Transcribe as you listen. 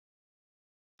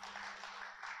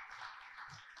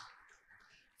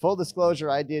full disclosure,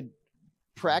 I did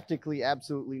practically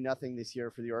absolutely nothing this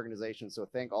year for the organization, so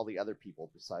thank all the other people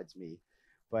besides me.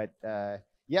 But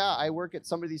yeah, I work at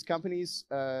some of these companies.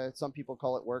 Some people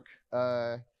call it work.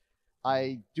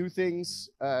 I do things.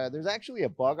 There's actually a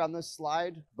bug on this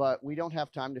slide, but we don't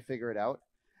have time to figure it out.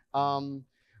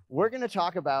 We're going to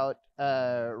talk about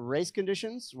race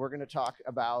conditions. We're going to talk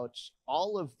about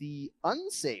all of the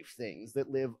unsafe things that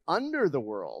live under the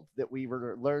world that we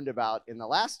learned about in the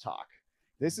last talk.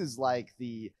 This is like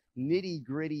the nitty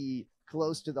gritty,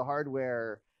 close to the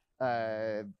hardware,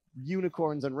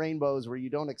 unicorns and rainbows where you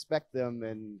don't expect them,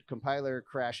 and compiler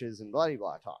crashes and blah,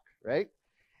 blah talk, right?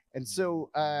 And so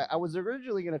I was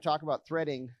originally going to talk about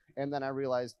threading, and then I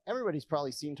realized everybody's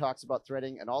probably seen talks about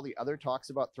threading, and all the other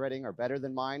talks about threading are better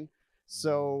than mine.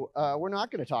 So we're not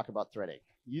going to talk about threading.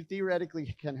 You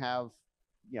theoretically can have,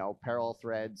 parallel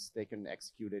threads. They can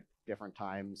execute at different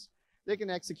times. They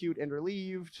can execute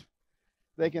interleaved.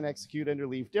 They can execute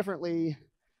interleaved differently.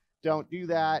 Don't do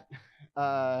that.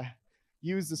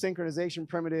 Use the synchronization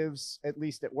primitives, at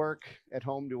least at work. At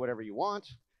home, do whatever you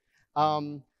want.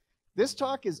 This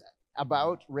talk is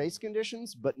about race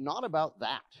conditions, but not about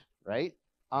that, right?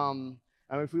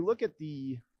 If we look at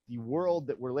the world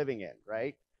that we're living in,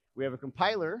 right? We have a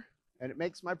compiler, and it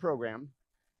makes my program.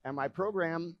 And my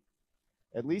program,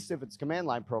 at least if it's a command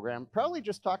line program, probably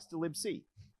just talks to libc.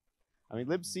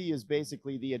 Libc is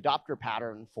basically the adopter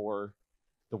pattern for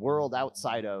the world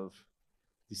outside of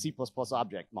the C++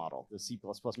 object model, the C++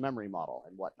 memory model,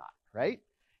 and whatnot, right?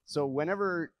 So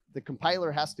whenever the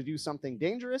compiler has to do something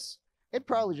dangerous, it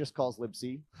probably just calls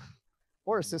libc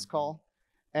or a syscall.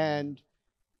 And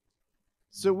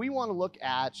so we want to look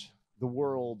at the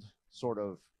world sort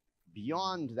of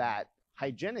beyond that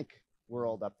hygienic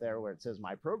world up there where it says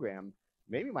my program.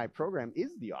 Maybe my program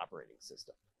is the operating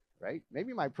system, right?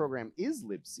 Maybe my program is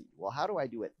libc. Well, how do I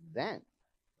do it then,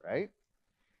 right?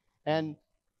 And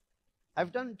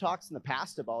I've done talks in the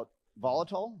past about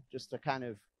volatile, just to kind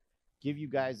of give you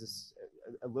guys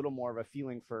a little more of a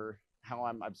feeling for how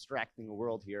I'm abstracting the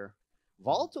world here.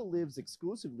 Volatile lives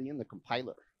exclusively in the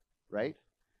compiler, right?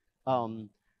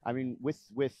 With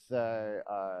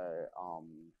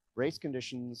race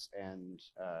conditions and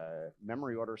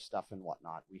memory order stuff and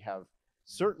whatnot, we have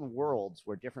certain worlds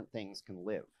where different things can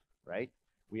live, right?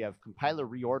 We have compiler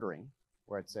reordering,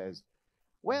 where it says,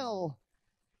 well,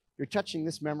 you're touching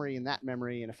this memory and that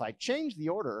memory, and if I change the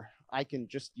order, I can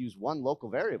just use one local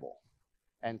variable.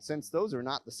 And since those are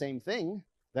not the same thing,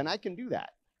 then I can do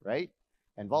that, right?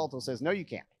 And volatile says, no, you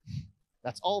can't.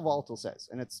 That's all volatile says,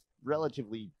 and it's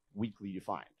relatively weakly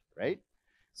defined, right?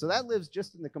 So that lives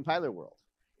just in the compiler world.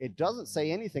 It doesn't say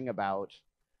anything about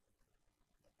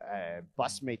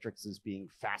bus matrices being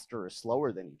faster or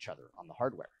slower than each other on the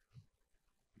hardware.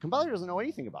 The compiler doesn't know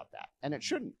anything about that, and it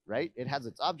shouldn't, right? It has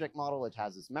its object model, it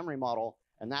has its memory model,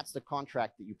 and that's the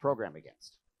contract that you program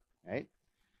against, right?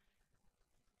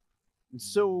 And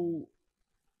so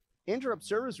interrupt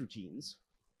service routines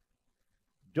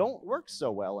don't work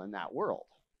so well in that world,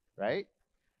 right?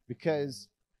 Because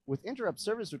with interrupt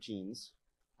service routines,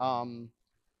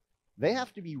 they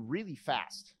have to be really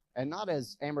fast, and not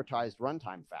as amortized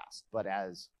runtime fast, but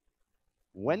as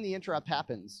when the interrupt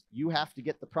happens, you have to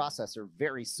get the processor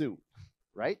very soon,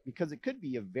 right? Because it could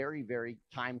be a very, very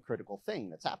time critical thing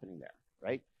that's happening there,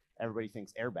 right? Everybody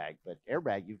thinks airbag, but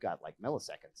airbag, you've got like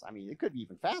milliseconds. It could be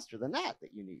even faster than that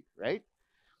you need, right?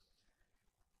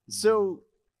 So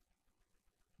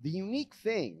the unique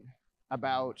thing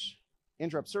about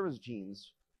interrupt service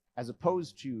routines, as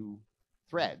opposed to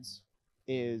threads,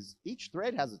 is each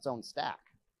thread has its own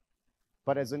stack.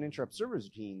 But as an interrupt service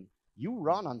routine, you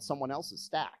run on someone else's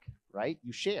stack, right?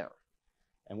 You share.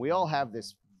 And we all have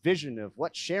this vision of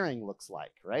what sharing looks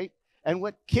like, right? And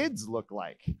what kids look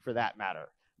like, for that matter.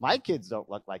 My kids don't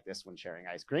look like this when sharing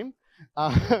ice cream.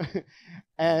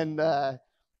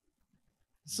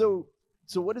 So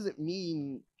what does it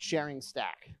mean, sharing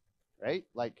stack, right?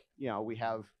 Like,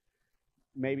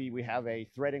 maybe we have a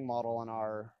threading model on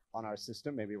our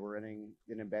system. Maybe we're running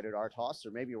an embedded RTOS,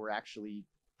 or maybe we're actually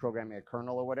programming a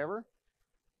kernel or whatever.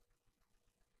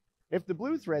 If the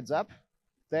blue thread's up,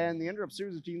 then the interrupt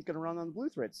service routine is going to run on the blue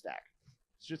thread stack.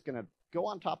 It's just going to go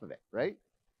on top of it, right?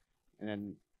 And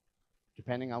then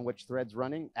depending on which thread's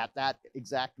running, at that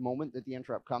exact moment that the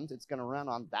interrupt comes, it's going to run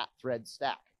on that thread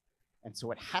stack. And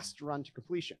so it has to run to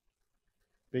completion.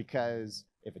 Because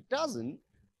if it doesn't,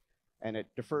 and it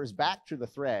defers back to the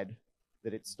thread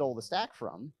that it stole the stack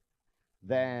from,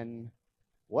 then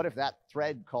what if that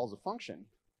thread calls a function?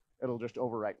 It'll just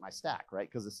overwrite my stack, right?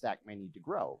 Because the stack may need to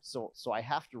grow. So I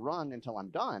have to run until I'm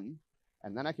done,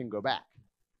 and then I can go back,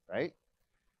 right?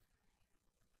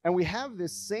 And we have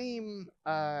this same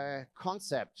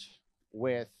concept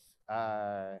with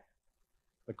the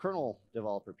kernel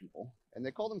developer people, and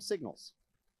they call them signals,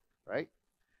 right?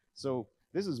 So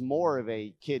this is more of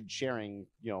a kid sharing,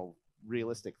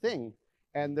 realistic thing.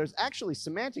 And there's actually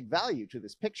semantic value to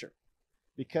this picture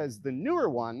because the newer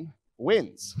one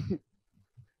wins.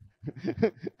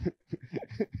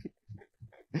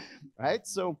 Right?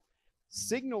 So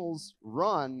signals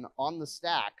run on the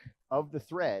stack of the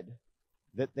thread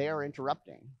that they are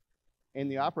interrupting in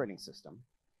the operating system.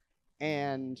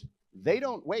 And they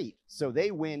don't wait. So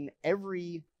they win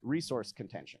every resource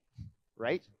contention,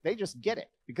 right? They just get it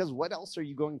because what else are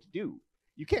you going to do?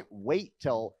 You can't wait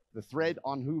till the thread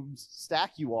on whose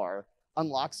stack you are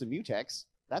unlocks a mutex.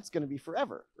 That's going to be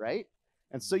forever, right?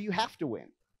 And so you have to win.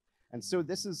 And so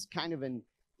this is kind of an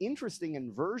interesting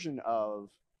inversion of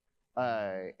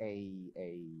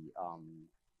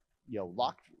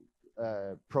locked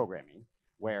programming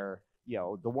where,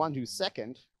 the one who's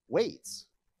second waits.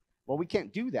 Well, we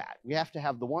can't do that. We have to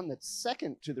have the one that's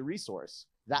second to the resource.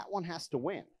 That one has to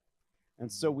win.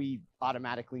 And so we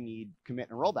automatically need commit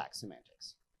and rollback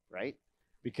semantics, right?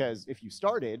 Because if you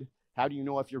started, how do you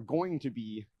know if you're going to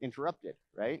be interrupted,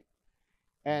 right?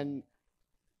 And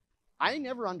I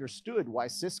never understood why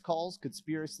syscalls could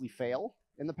spuriously fail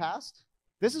in the past.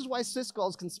 This is why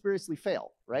syscalls can spuriously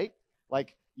fail, right?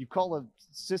 Like you call a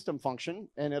system function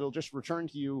and it'll just return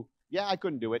to you, yeah, I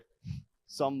couldn't do it.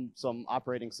 Some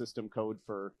operating system code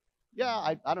for,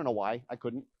 yeah, I don't know why I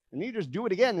couldn't. And you just do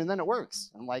it again and then it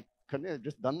works. I'm like, couldn't it have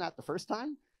just done that the first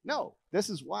time? No, this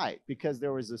is why, because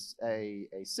there was a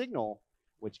signal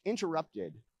which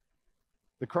interrupted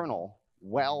the kernel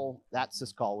while that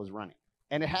syscall was running.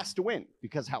 And it has to win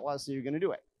because how else are you going to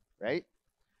do it, right?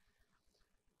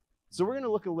 So we're going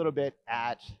to look a little bit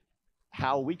at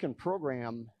how we can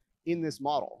program in this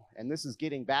model. And this is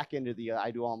getting back into the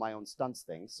I do all my own stunts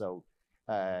thing. So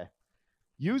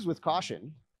use with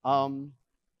caution. ARM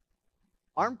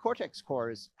Cortex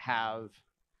cores have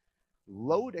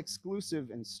load exclusive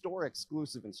and store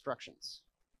exclusive instructions.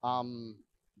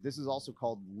 This is also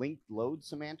called linked load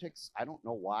semantics. I don't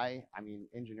know why. I mean,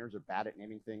 engineers are bad at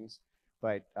naming things,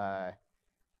 but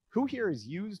who here has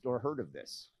used or heard of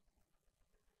this?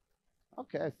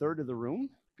 Okay, a third of the room,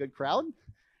 good crowd.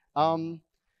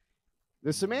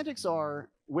 The semantics are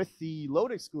with the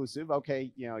load exclusive,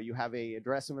 okay, you have a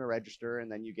address of a register and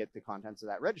then you get the contents of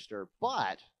that register,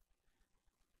 but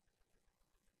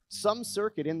some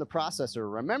circuit in the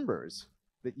processor remembers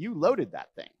that you loaded that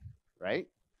thing, right?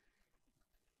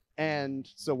 And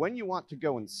so when you want to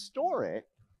go and store it,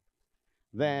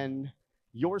 then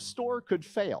your store could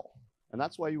fail. And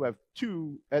that's why you have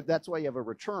that's why you have a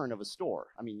return of a store.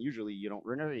 I mean, usually you don't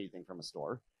return anything from a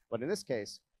store, but in this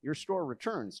case, your store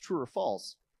returns true or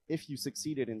false if you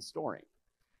succeeded in storing.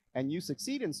 And you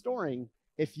succeed in storing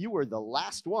if you were the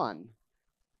last one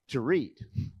to read,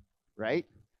 right?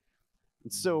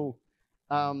 And so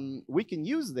we can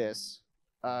use this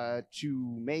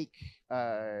to make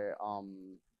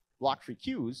block-free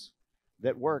queues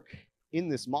that work in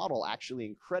this model actually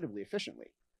incredibly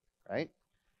efficiently, right?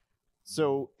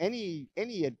 So any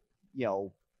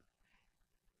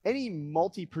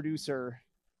multi-producer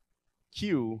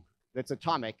queue that's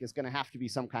atomic is going to have to be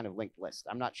some kind of linked list.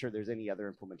 I'm not sure there's any other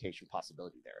implementation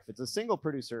possibility there. If it's a single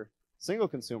producer, single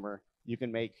consumer, you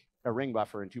can make a ring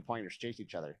buffer and 2 pointers chase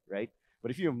each other, right? But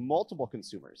if you have multiple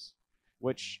consumers,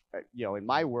 which in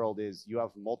my world is you have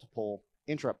multiple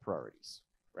interrupt priorities,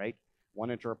 right?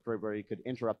 One interrupt priority could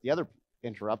interrupt the other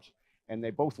interrupt, and they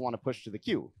both want to push to the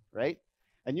queue, right?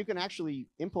 And you can actually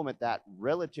implement that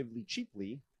relatively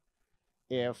cheaply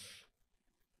if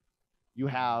you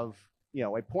have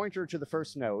a pointer to the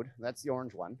first node. That's the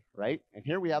orange one, right? And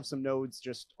here we have some nodes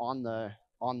just in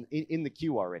the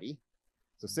queue already.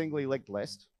 It's a singly linked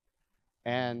list.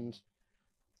 And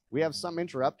we have some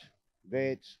interrupt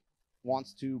that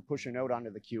wants to push a node onto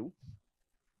the queue.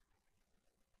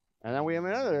 And then we have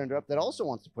another interrupt that also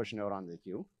wants to push a node onto the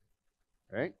queue,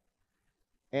 right?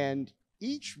 And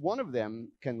each one of them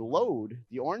can load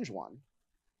the orange one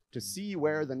to see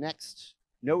where the next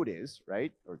node is,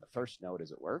 right? Or the first node,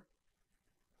 as it were.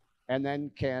 And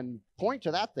then can point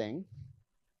to that thing.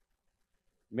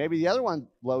 Maybe the other one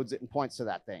loads it and points to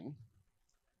that thing.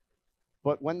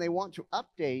 But when they want to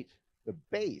update the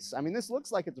base, I mean, this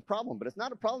looks like it's a problem, but it's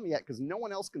not a problem yet because no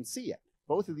one else can see it.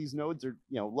 Both of these nodes are,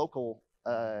 local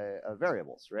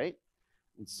variables, right?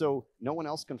 And so no one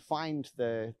else can find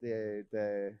the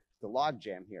log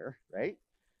jam here, right?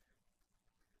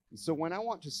 And so when I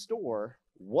want to store,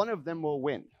 one of them will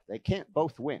win. They can't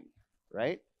both win,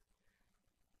 right?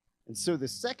 And so the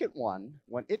second one,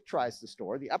 when it tries to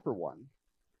store, the upper one,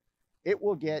 it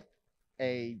will get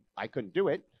I couldn't do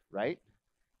it, right?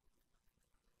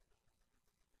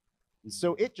 And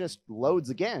so it just loads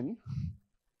again,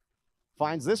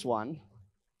 finds this one,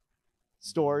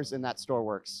 stores, and that store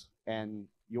works. And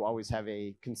you always have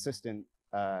a consistent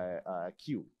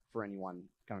queue for anyone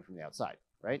coming from the outside,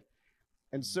 right?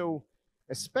 And so,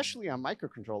 especially on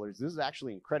microcontrollers, this is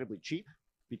actually incredibly cheap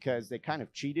because they kind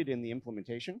of cheated in the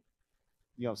implementation.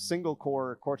 You know, single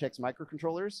core Cortex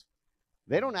microcontrollers,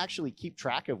 they don't actually keep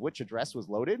track of which address was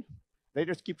loaded. They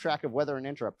just keep track of whether an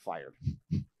interrupt fired.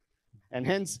 And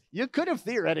hence, you could have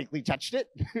theoretically touched it,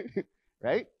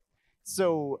 right?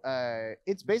 So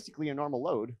it's basically a normal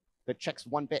load that checks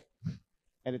one bit,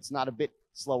 and it's not a bit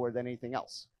slower than anything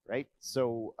else, right?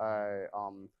 So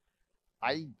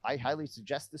I highly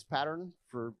suggest this pattern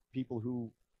for people who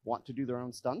want to do their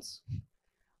own stunts.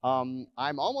 I'm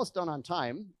almost done on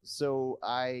time, so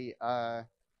I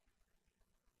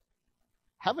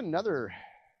have another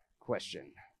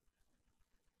question.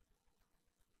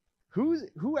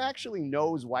 Who actually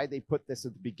knows why they put this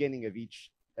at the beginning of each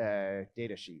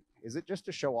data sheet? Is it just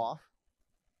to show off?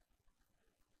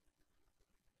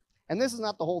 And this is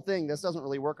not the whole thing. This doesn't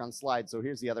really work on slides, so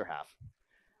here's the other half.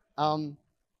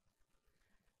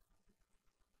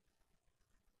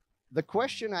 The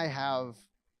question I have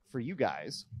for you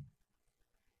guys,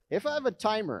 if I have a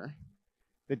timer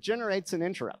that generates an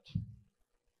interrupt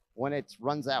when it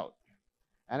runs out,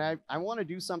 and I want to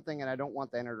do something and I don't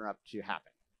want the interrupt to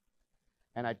happen,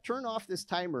 and I turn off this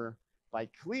timer by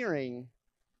clearing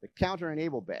the counter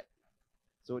enable bit,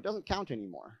 so it doesn't count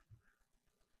anymore.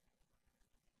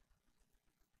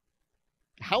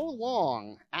 How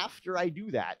long after I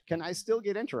do that can I still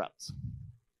get interrupts?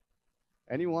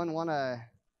 Anyone want to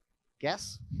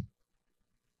guess?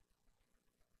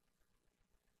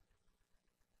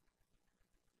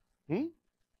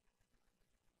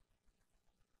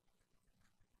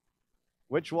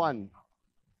 Which one?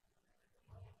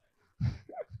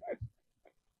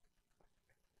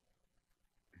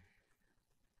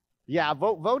 Yeah,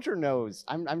 Voter knows.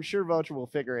 I'm sure Voter will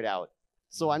figure it out.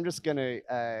 So I'm just going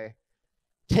to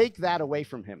take that away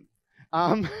from him.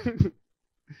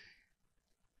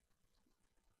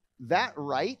 That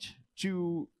write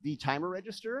to the timer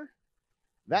register,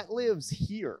 that lives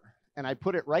here. And I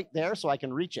put it right there so I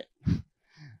can reach it.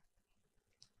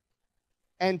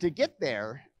 And to get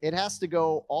there, it has to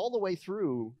go all the way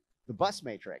through the bus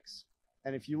matrix.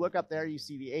 And if you look up there, you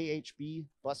see the AHB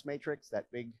bus matrix,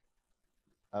 that big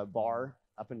bar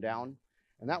up and down.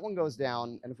 And that one goes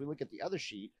down. And if we look at the other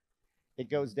sheet,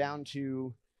 it goes down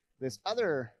to this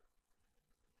other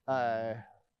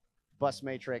bus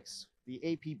matrix, the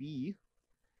APB.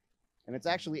 And it's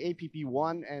actually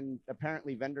APB1, and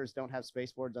apparently vendors don't have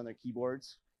spaceboards on their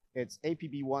keyboards. It's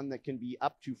APB1 that can be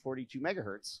up to 42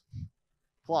 megahertz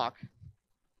clock,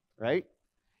 right?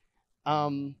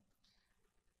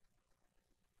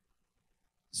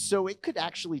 So it could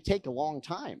actually take a long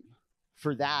time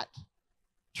for that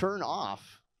turn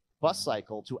off bus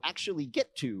cycle to actually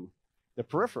get to the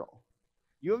peripheral.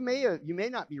 You may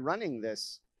not be running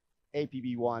this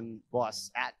APB1 bus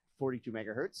at 42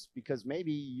 megahertz because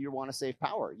maybe you want to save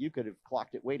power. You could have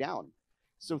clocked it way down.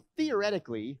 So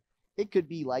theoretically, it could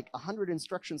be like 100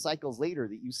 instruction cycles later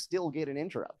that you still get an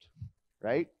interrupt,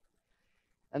 right?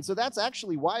 And so that's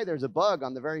actually why there's a bug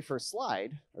on the very first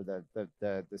slide, or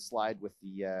the slide with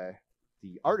the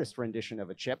artist rendition of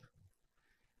a chip,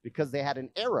 because they had an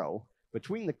arrow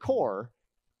between the core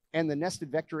and the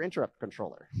nested vector interrupt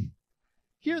controller.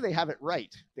 Here they have it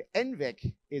right. The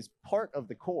NVIC is part of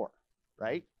the core,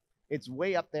 right? It's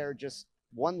way up there, just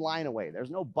one line away.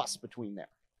 There's no bus between there,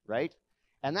 right?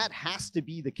 And that has to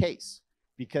be the case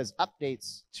because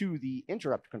updates to the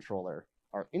interrupt controller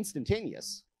are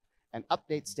instantaneous, and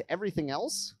updates to everything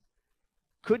else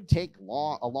could take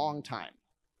a long time,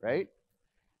 right?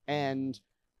 And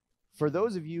for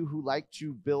those of you who like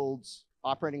to build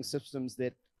operating systems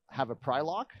that have a pry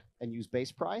lock and use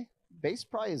base pry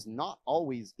is not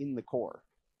always in the core.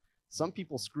 Some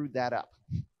people screwed that up.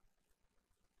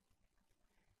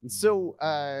 And so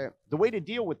the way to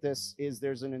deal with this is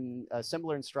there's an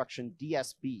assembler instruction,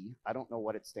 DSB. I don't know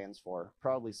what it stands for.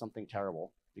 Probably something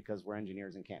terrible because we're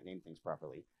engineers and can't name things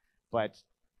properly. But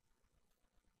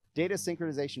data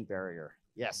synchronization barrier,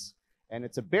 yes. And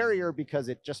it's a barrier because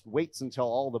it just waits until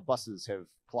all the buses have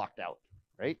clocked out,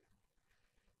 right?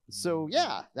 So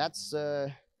yeah, that's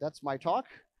my talk.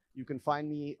 You can find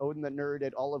me, Odin the Nerd,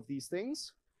 at all of these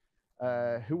things.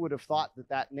 Who would have thought that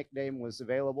that nickname was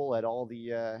available at all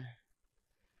the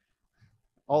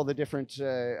different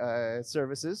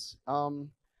services?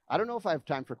 I don't know if I have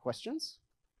time for questions.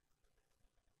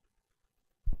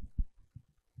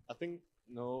 I think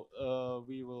no.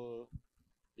 We will,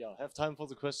 yeah, have time for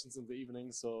the questions in the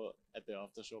evening. So at the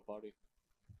after show party.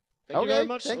 Thank you very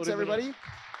much. Thanks Odin. everybody.